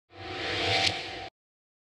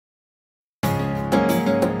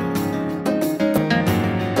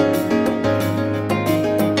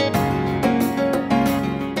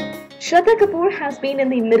Shraddha Kapoor has been in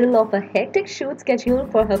the middle of a hectic shoot schedule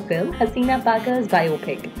for her film Hasina Pakar's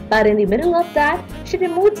biopic. But in the middle of that, she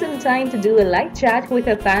removed some time to do a live chat with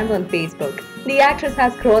her fans on Facebook. The actress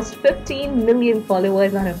has crossed 15 million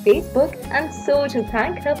followers on her Facebook, and so to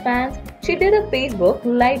thank her fans, she did a Facebook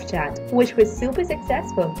live chat, which was super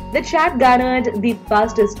successful. The chat garnered the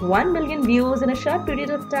fastest 1 million views in a short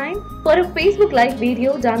period of time for a Facebook live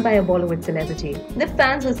video done by a Bollywood celebrity. The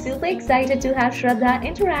fans were super excited to have Shraddha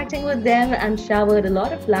interacting with them and showered a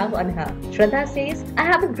lot of love on her. Shraddha says, "I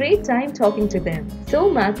have a great time talking to them. So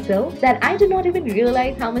much so that I did not even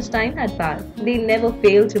realize how much time had passed. They never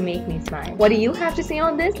failed to make me smile." What do you have to say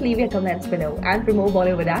on this? Leave your comments below. And for more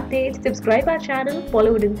Bollywood updates, subscribe our channel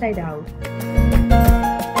Bollywood Inside Out.